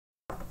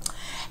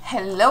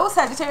Hello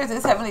Sagittarius,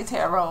 it's Heavenly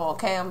Tarot.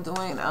 Okay, I'm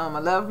doing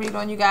a love read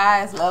on you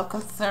guys, love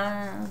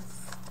concerns.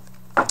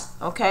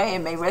 Okay, it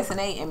may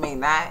resonate, it may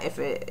not. If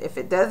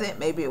it doesn't,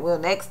 maybe it will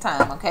next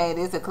time. Okay, it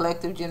is a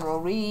collective general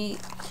read.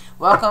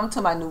 Welcome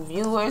to my new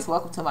viewers,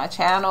 welcome to my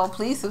channel.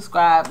 Please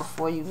subscribe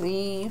before you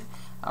leave.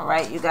 All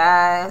right, you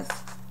guys.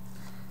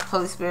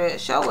 Holy Spirit,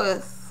 show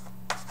us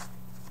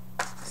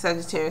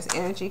Sagittarius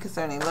energy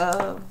concerning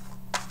love.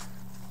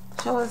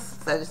 Show us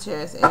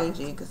Sagittarius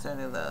energy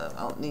concerning love.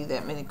 I don't need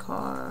that many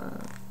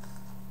cards.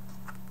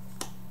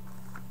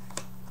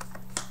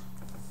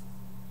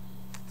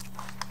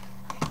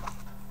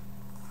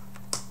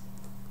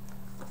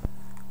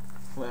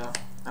 Well,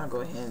 I'll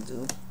go ahead and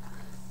do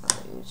what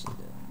I usually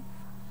do.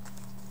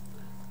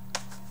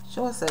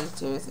 Show us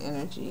Sagittarius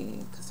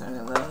energy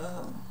concerning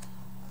love.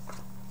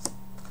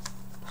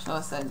 Show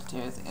us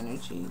Sagittarius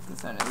energy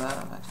concerning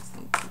love. I just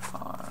need 2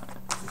 cards.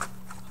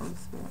 Holy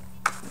Spirit,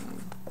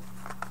 please.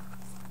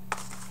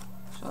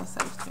 Show us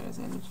Sagittarius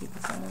energy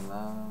concerning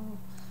love.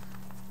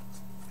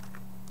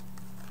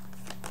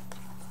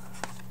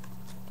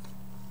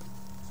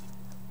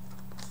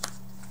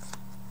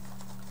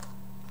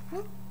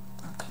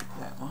 I'll keep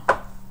that one.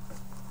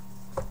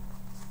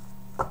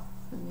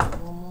 We need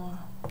one more.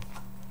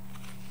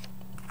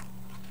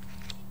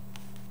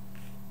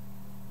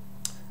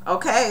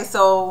 Okay,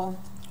 so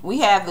we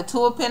have the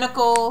 2 of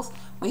Pentacles.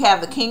 We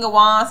have the King of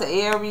Wands, the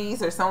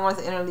Aries, or someone's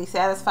innerly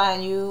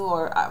satisfying you,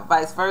 or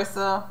vice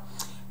versa.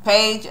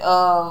 Page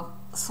of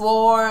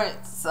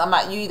Swords.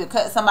 You either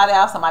cut somebody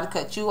off, somebody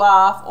cut you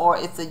off, or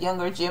it's a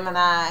younger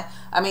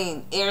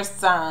air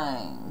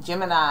sign,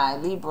 Gemini,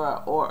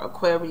 Libra, or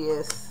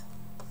Aquarius.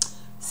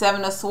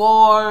 7 of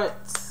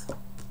Swords.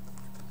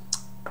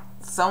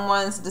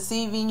 Someone's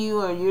deceiving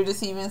you, or you're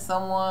deceiving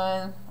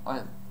someone,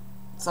 or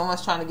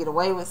someone's trying to get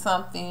away with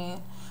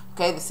something.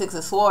 Okay, the 6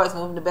 of Swords,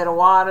 moving to better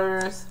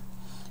waters.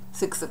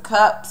 6 of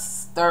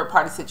Cups,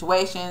 third-party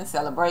situations,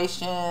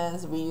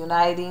 celebrations,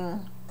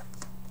 reuniting.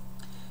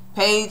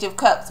 Page of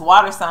Cups,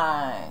 water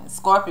signs,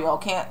 Scorpio,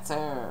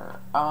 Cancer,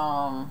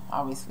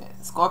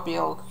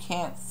 Scorpio,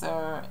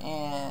 Cancer,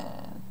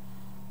 and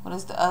what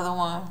is the other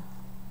one?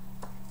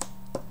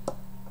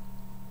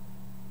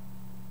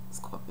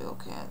 Scorpio,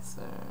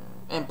 Cancer,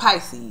 and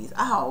Pisces.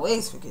 I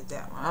always forget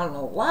that one. I don't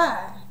know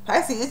why.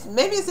 Pisces,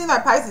 maybe it seems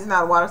like Pisces is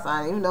not a water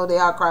sign, even though they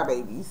are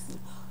crybabies.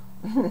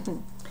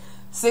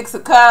 6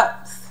 of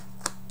Cups.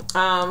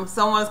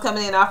 Someone's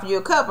coming in, offer you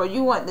a cup, or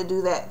you want to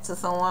do that to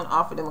someone,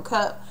 offer them a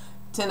cup.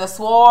 10 of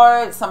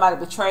Swords, somebody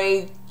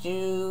betrayed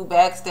you,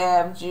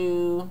 backstabbed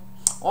you,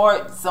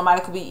 or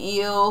somebody could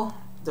be ill,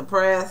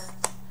 depressed,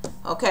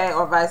 okay,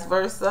 or vice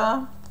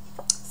versa.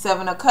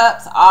 7 of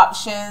Cups,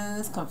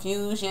 options,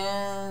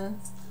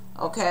 confusions,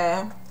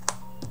 okay,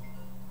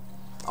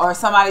 or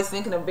somebody's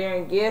thinking of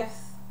bearing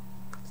gifts.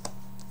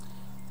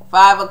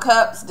 5 of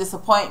Cups,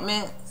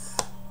 disappointments.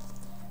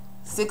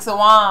 6 of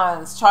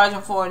Wands,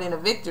 charging forward in a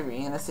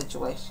victory in a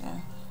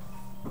situation.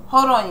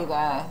 Hold on, you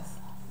guys.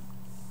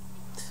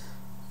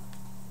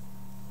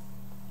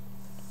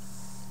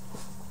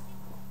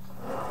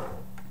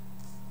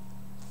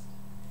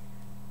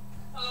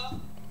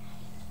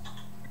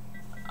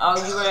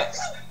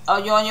 Oh,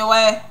 you on your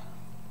way?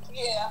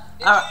 Yeah.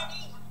 All right.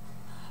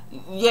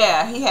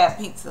 Yeah, he had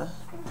pizza.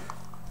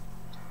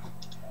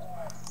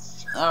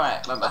 All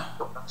right, bye-bye.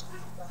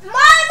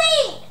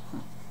 Mommy!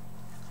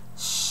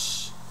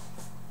 Shh.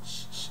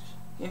 Shh.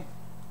 Here.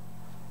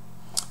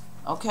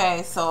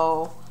 Okay,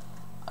 so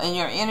in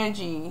your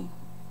energy,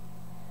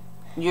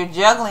 you're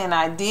juggling an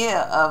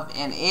idea of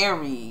an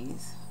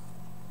Aries,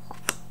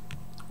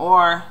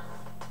 or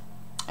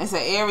it's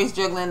an Aries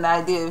juggling the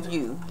idea of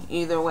you.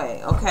 Either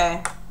way,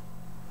 okay?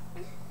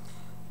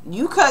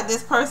 You cut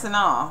this person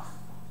off,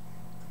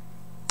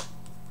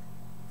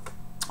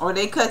 or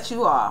they cut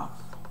you off.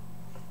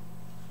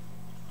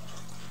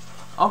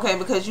 Okay,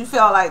 because you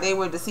felt like they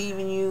were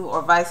deceiving you,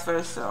 or vice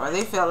versa, or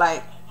they felt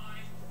like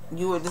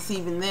you were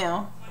deceiving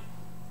them.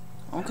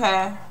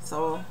 Okay,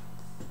 so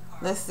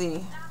let's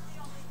see.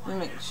 Let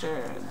me make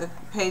sure. The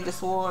Page of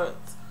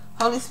Swords.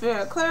 Holy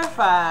Spirit,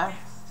 clarify.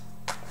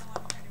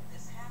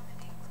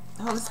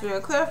 Holy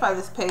Spirit, clarify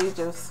this Page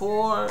of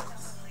Swords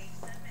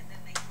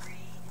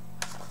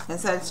and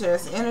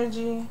Sagittarius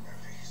energy.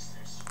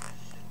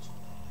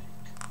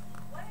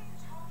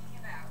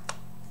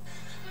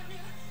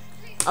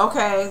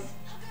 Okay,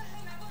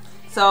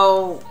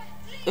 so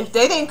if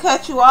they didn't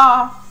cut you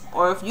off,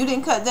 or if you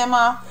didn't cut them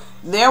off,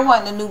 they're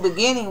wanting a new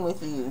beginning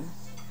with you,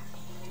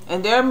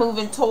 and they're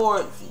moving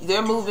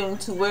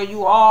to where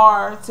you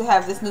are to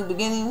have this new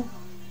beginning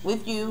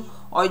with you,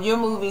 or you're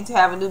moving to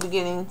have a new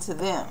beginning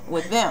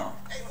with them.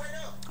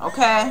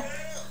 Okay,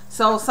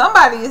 so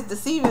somebody is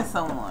deceiving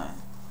someone,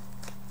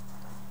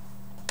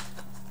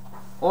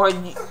 or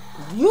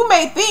you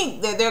may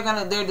think that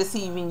they're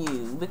deceiving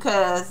you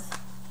because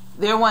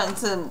they're wanting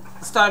to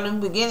start a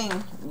new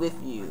beginning with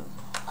you.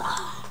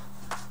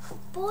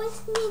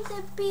 Boys need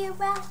to be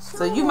around.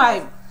 So you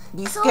might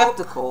be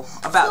skeptical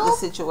about the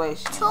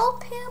situation.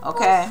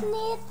 Okay.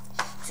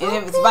 And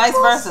if it's vice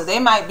versa, they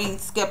might be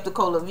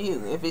skeptical of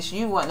you. If it's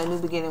you wanting a new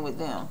beginning with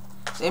them,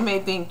 they may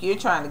think you're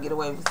trying to get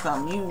away with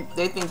something.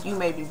 They think you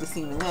may be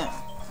deceiving them.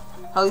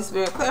 Holy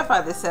Spirit,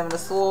 clarify the Seven of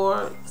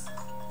Swords.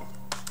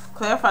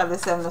 Clarify the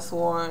Seven of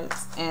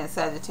Swords and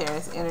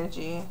Sagittarius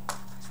energy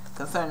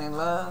concerning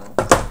love.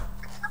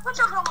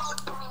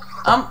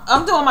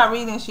 I'm doing my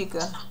reading,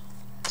 Sheikah.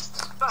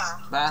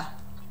 Bye.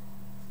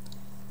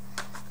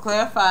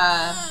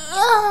 Clarify.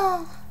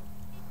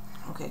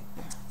 Okay.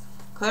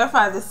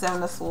 Clarify the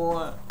Seven of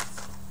Swords.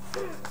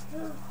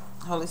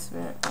 Holy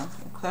Spirit.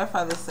 Okay.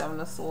 Clarify the Seven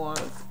of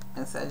Swords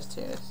and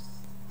Sagittarius.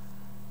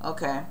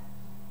 Okay.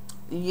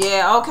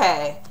 Yeah,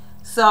 okay.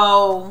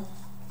 So,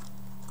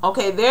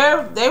 okay,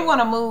 they want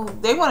to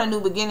move. They want a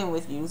new beginning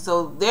with you.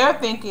 So they're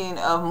thinking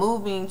of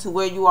moving to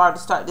where you are to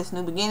start this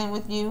new beginning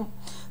with you.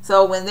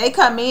 So when they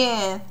come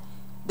in,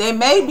 they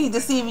may be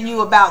deceiving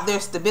you about their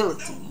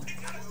stability.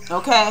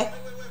 Okay?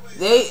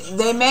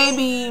 They may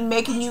be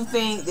making you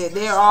think that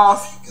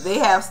they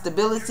have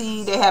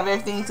stability, they have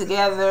everything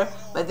together,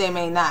 but they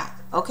may not.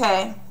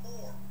 Okay?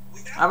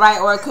 All right,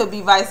 or it could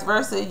be vice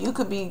versa. You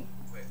could be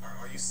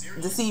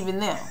deceiving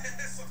them.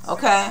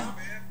 Okay?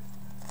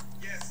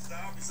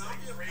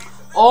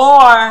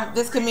 Or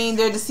this could mean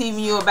they're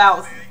deceiving you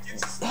about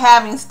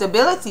having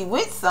stability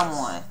with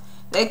someone.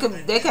 They could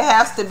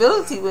have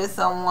stability with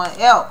someone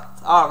else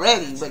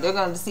already, but they're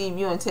going to deceive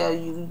you and tell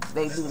you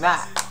they do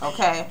not.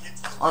 Okay?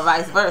 Or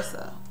vice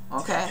versa.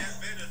 Okay?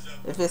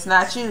 If it's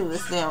not you,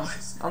 it's them.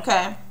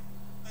 Okay?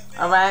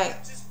 Alright?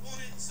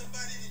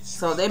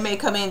 So they may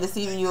come in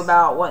deceiving you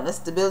about wanting a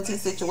stability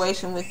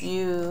situation with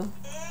you.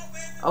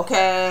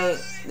 Okay?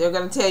 They're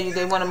going to tell you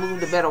they want to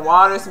move to better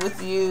waters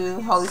with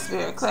you. Holy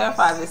Spirit,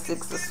 clarify the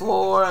Six of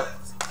Swords.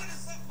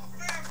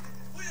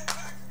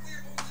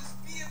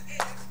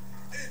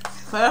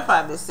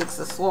 Clarify the Six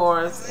of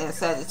Swords and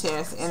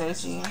Sagittarius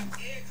energy.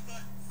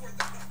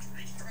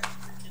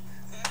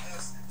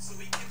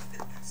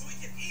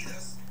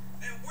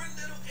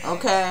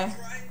 Okay.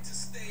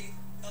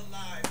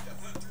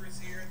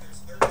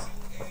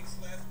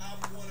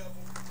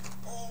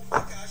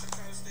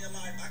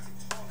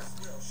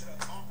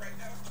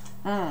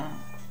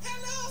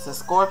 It's a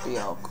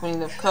Scorpio,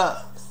 Queen of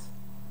Cups.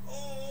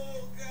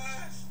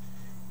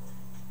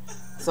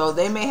 So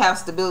they may have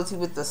stability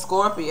with the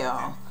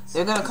Scorpio.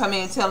 They're going to come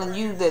in telling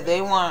you that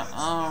they want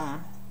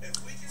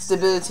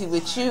stability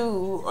with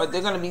you, or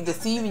they're going to be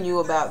deceiving you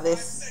about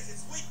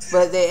this.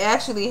 But they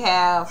actually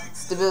have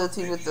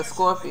stability with the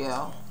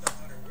Scorpio.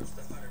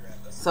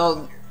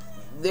 So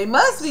they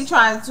must be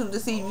trying to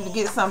deceive you to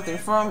get something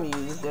from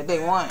you that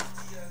they want.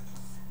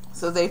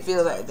 So they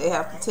feel like they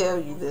have to tell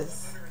you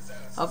this.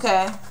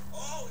 Okay?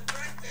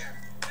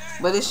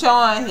 But it's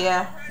showing,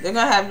 yeah, they're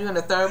going to have you in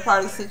a third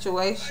party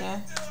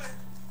situation.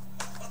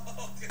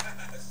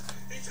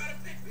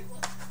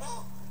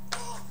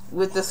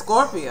 With the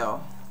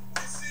Scorpio.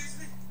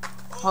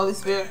 Holy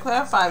Spirit,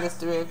 clarify this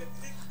Three of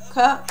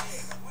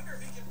Cups.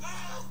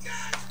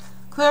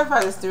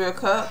 Clarify this Three of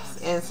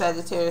Cups and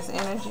Sagittarius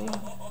energy.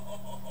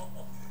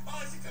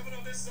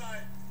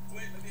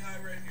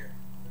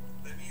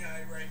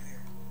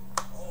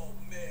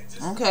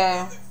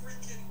 Okay.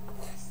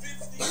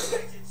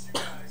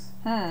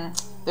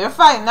 They're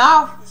fighting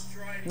off.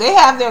 They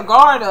have their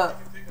guard up,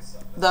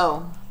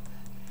 though.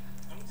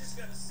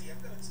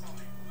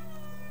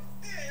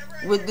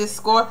 With this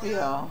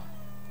Scorpio,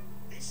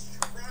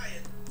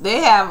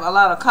 they have a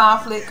lot of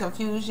conflict,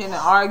 confusion, and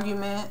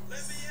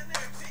arguments.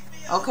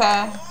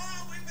 Okay?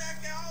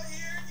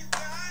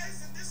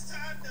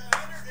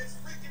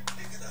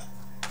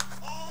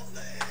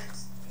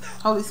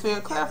 Holy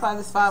Spirit, clarify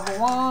this Five of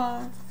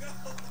Wands.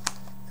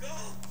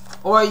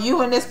 Or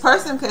you and this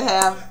person could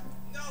have,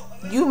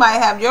 you might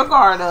have your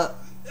guard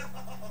up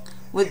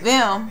with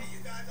them.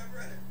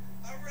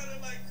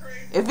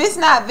 If it's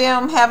not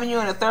them having you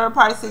in a third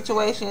party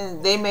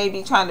situation, they may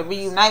be trying to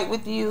reunite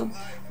with you,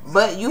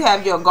 but you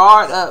have your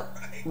guard up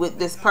with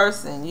this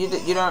person. You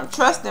don't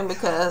trust them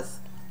because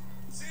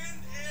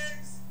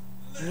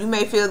you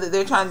may feel that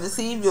they're trying to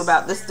deceive you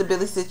about the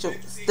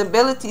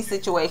stability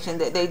situation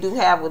that they do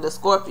have with a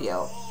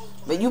Scorpio.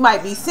 But you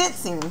might be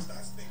sensing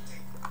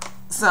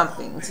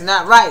something. It's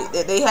not right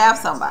that they have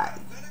somebody.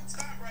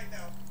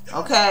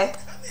 Okay?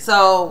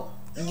 So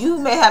you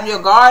may have your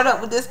guard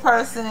up with this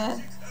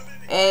person.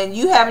 And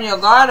you having your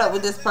guard up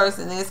with this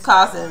person is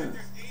causing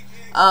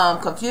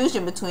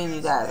confusion between you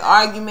guys.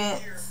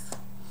 Arguments.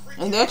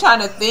 And they're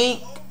trying to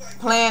think,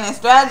 plan, and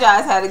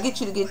strategize how to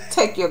get you to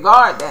take your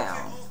guard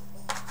down.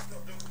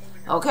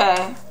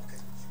 Okay?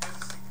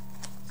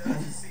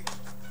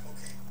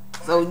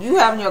 So you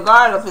having your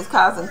guard up is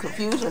causing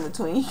confusion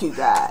between you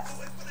guys.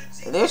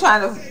 And they're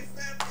trying to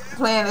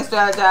plan and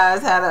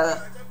strategize how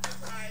to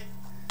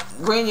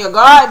bring your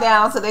guard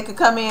down so they can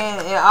come in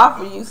and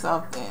offer you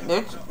something.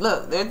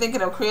 They're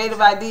thinking of creative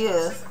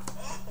ideas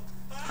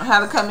on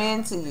how to come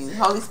into you.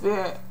 Holy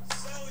Spirit,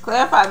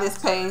 clarify this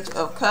Page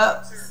of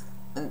Cups.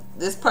 And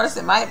this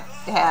person might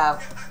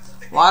have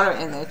water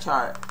in their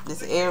chart.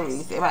 This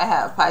Aries, they might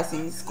have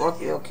Pisces,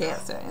 Scorpio,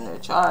 Cancer in their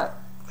chart.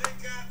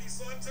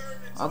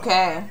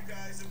 Okay.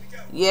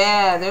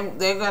 Yeah,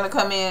 they're gonna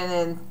come in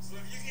and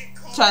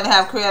trying to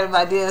have creative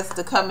ideas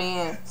to come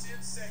in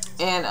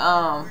and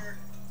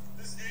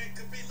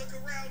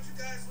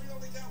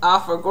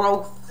offer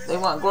growth. They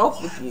want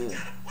growth with you.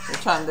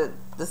 They're trying to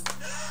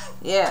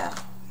yeah.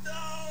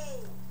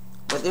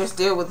 But they're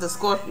still with the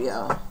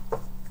Scorpio.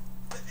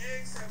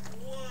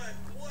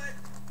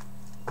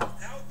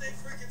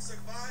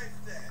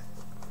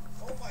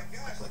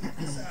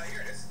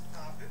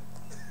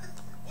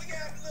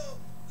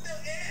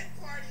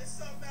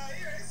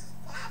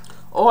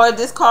 Or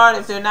this card,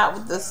 if they're not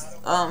with the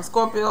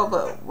Scorpio,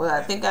 but well,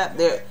 I think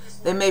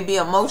they may be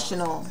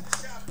emotional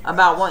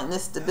about wanting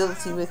this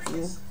stability with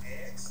you.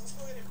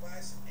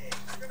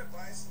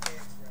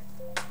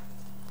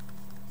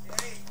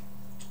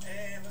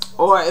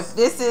 Or if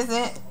this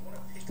isn't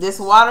this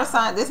water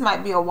sign, this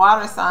might be a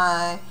water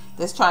sign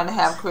that's trying to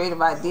have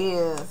creative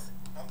ideas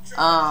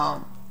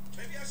about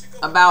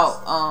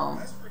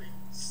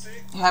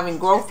having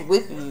growth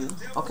with you.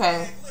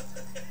 Okay,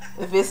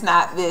 if it's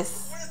not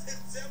this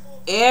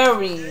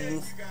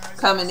Aries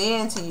coming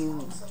into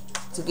you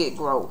to get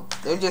growth,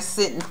 they're just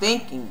sitting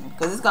thinking,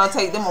 because it's going to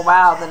take them a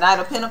while. The Knight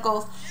of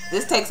Pentacles,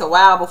 this takes a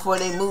while before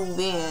they move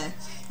in.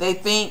 They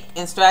think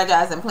and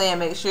strategize and plan,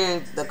 make sure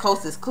the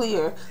coast is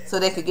clear so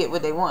they could get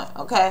what they want.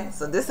 Okay,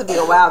 so this will be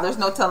a while. There's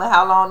no telling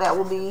how long that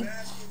will be,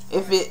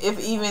 if it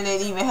even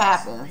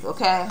happens.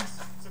 Okay,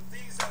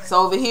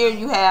 so over here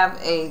you have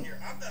a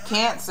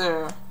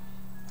Cancer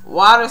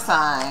water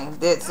sign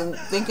that's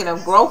thinking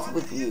of growth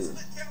with you.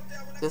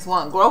 Just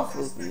want growth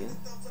with you.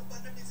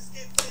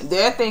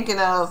 They're thinking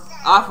of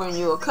offering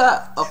you a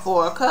cup, a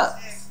 4 of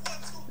Cups.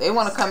 They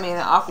want to come in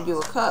and offer you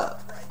a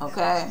cup.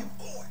 Okay.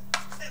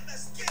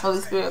 Holy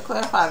Spirit,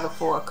 clarify the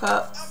 4 of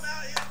Cups.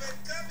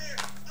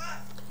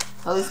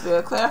 Holy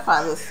Spirit,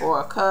 clarify this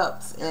 4 of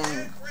Cups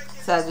in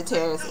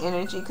Sagittarius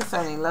energy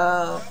concerning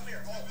love.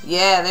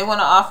 Yeah, they want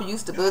to offer you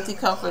stability,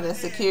 comfort, and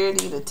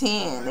security. The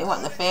 10. They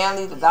want the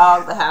family, the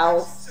dog, the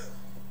house.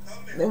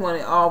 They want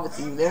it all with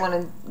you. They want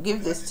to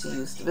give this to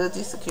you.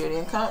 Stability, security,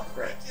 and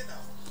comfort.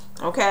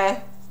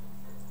 Okay?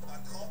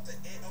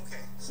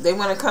 They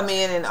want to come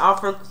in and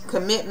offer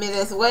commitment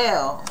as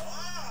well.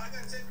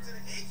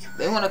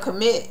 They want to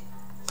commit.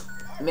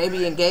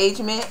 Maybe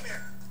engagement.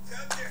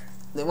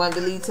 They want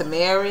to lead to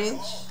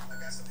marriage.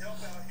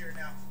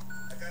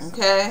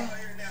 Okay?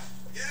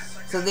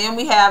 So then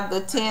we have the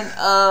 10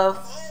 of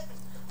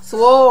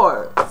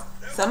Swords.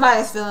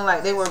 Somebody's feeling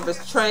like they were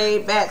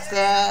betrayed,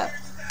 backstabbed.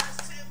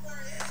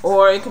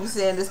 Or it could be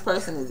saying this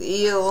person is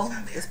ill.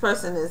 This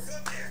person is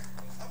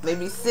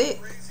maybe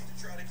sick.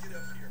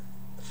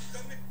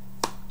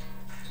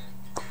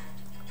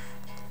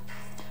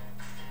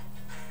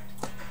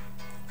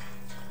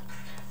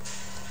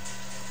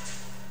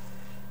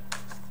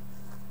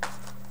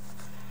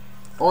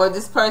 Or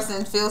this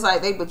person feels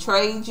like they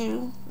betrayed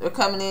you. They're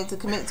coming in to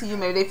commit to you.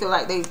 Maybe they feel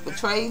like they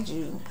betrayed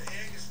you.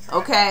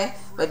 Okay?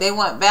 But they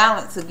want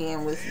balance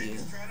again with you.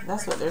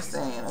 That's what they're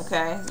saying,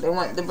 okay? They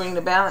want to bring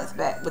the balance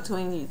back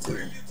between you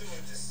two.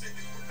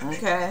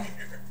 Okay?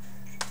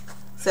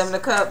 7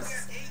 of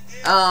Cups.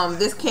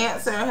 This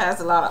Cancer has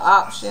a lot of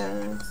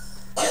options.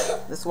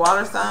 This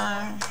water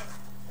sign,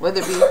 whether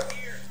it be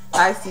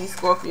Pisces,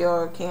 Scorpio,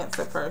 or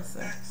Cancer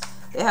person,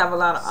 they have a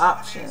lot of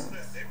options.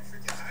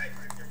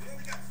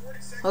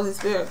 Holy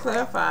Spirit,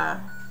 clarify.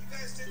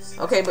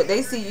 Okay, but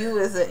they see you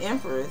as an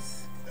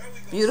Empress.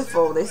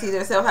 Beautiful. They see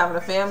themselves having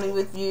a family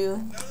with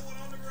you.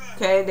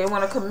 Okay, they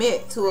want to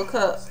commit to a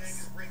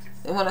Cups.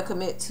 They want to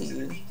commit to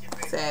you,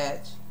 Sag.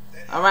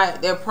 All right,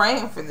 they're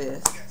praying for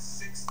this.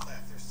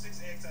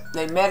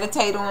 They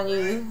meditate on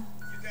you.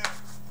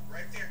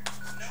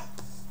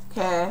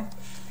 Okay,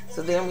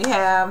 so then we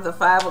have the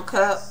 5 of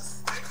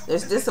Cups.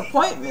 There's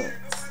disappointment.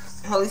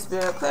 Holy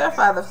Spirit,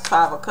 clarify the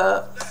 5 of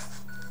Cups.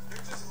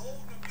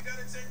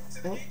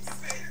 Oops.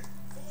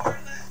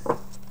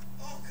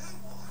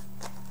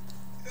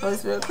 Holy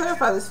Spirit,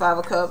 clarify this 5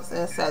 of Cups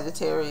in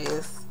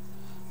Sagittarius.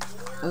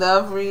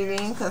 Love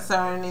reading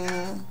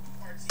concerning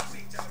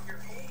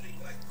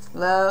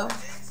love.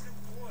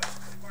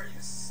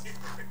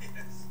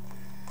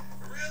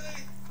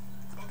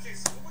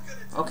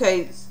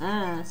 Okay,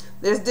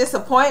 there's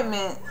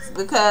disappointment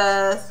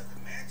because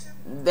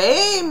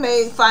they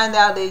may find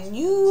out that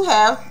you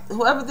have,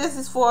 whoever this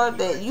is for,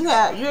 that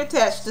you're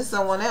attached to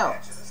someone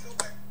else.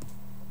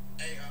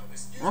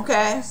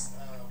 Okay?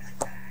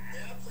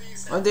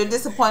 Or they're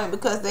disappointed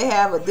because they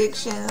have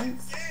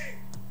addictions.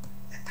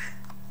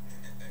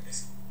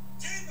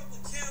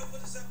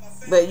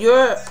 But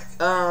you're,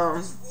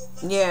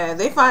 yeah,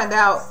 they find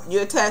out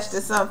you're attached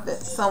to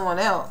someone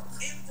else.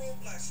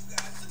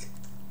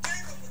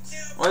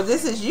 Or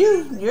this is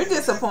you. You're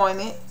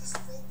disappointed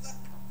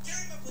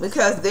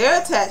because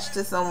they're attached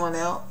to someone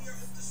else.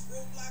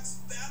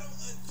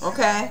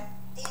 Okay?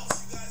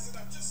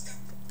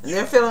 And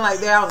they're feeling like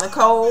they're out in the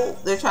cold.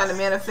 They're trying to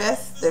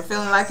manifest. They're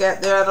feeling like they're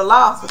at a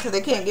loss because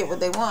they can't get what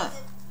they want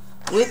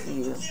with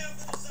you.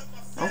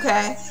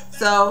 Okay?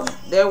 So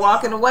they're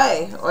walking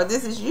away. Or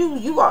this is you.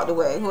 You walked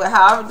away.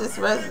 However this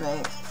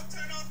resonates.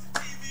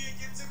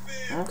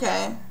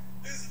 Okay.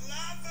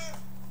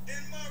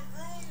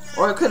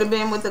 Or it could have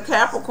been with the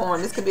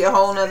Capricorn. This could be a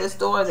whole nother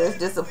story. There's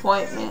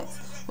disappointments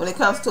when it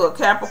comes to a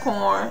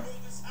Capricorn.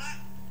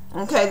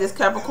 Okay, this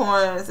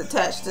Capricorn is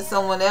attached to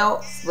someone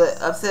else, but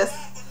obsessed,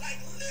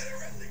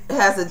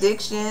 has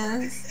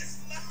addictions.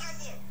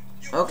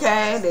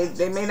 Okay,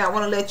 they may not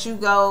want to let you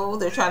go.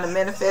 They're trying to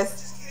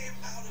manifest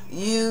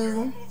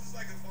you,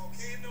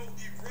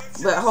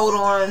 but hold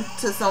on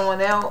to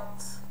someone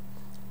else.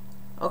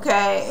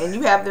 Okay, and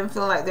you have them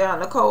feeling like they're on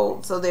the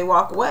cold, so they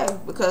walk away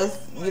because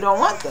you don't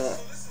want that.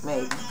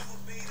 Maybe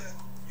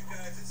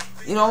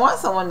you don't want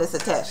someone that's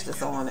attached to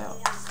someone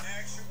else.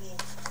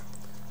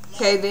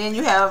 Okay, then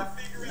you have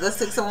the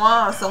Six of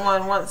Wands.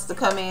 Someone wants to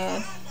come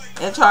in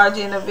and charge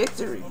in a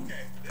victory.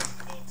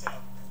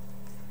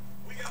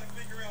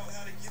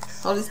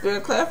 Holy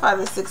Spirit, clarify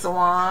the Six of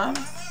Wands.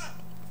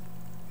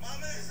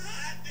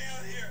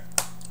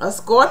 A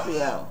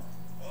Scorpio.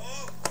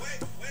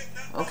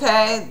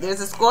 Okay, there's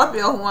a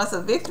Scorpio who wants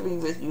a victory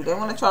with you. They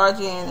want to charge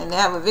in and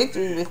have a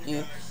victory with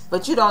you,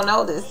 but you don't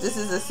know this. This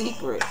is a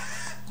secret.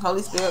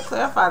 Holy Spirit,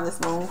 clarify this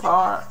Moon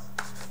card.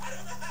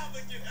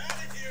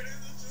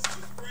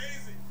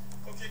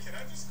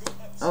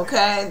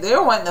 Okay,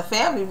 they're wanting a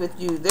family with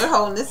you. They're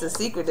holding this a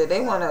secret that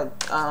they want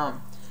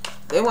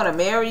to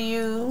marry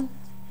you.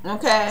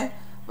 Okay,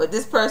 but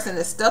this person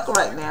is stuck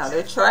right now.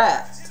 They're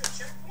trapped.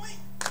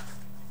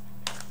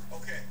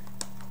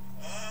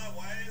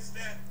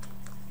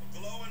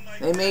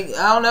 They may,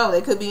 I don't know,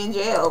 they could be in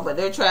jail, but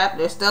they're trapped.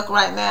 They're stuck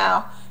right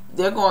now.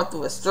 They're going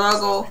through a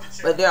struggle,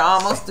 but they're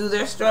almost through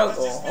their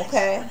struggle.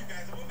 Okay,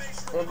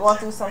 they're going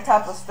through some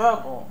type of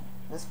struggle,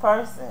 this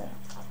person.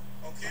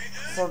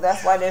 So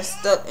that's why they're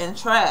stuck and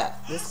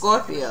trapped, the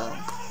Scorpio.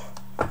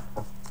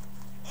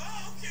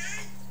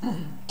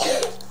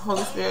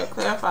 Holy Spirit,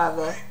 clarify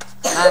the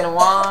Nine of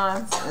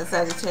Wands and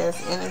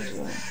Sagittarius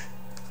energy.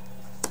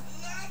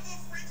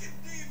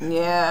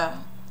 Yeah.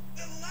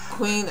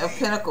 Queen of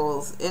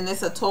Pentacles. And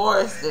it's a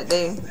Taurus that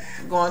they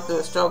going through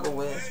a struggle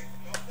with.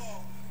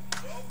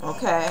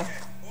 Okay.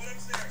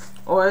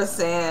 Or it's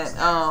saying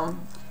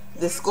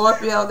the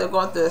Scorpio, they're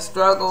going through a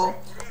struggle.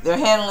 They're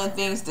handling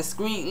things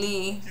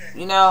discreetly.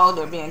 You know,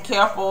 they're being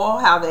careful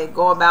how they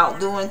go about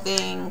doing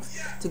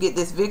things to get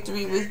this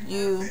victory with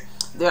you.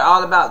 They're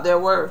all about their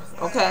worth,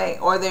 okay?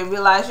 Or they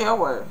realize your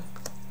worth,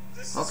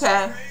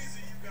 okay?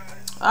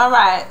 All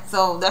right,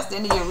 so that's the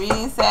end of your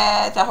reading,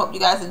 Sag. I hope you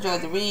guys enjoyed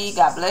the read.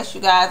 God bless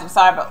you guys. I'm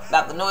sorry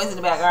about the noise in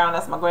the background.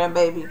 That's my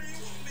grandbaby.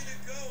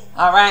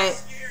 All right.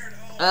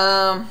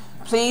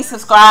 Please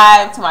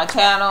subscribe to my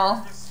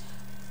channel.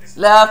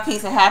 Love,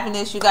 peace, and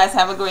happiness. You guys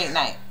have a great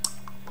night.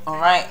 All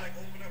right.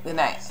 Good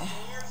night.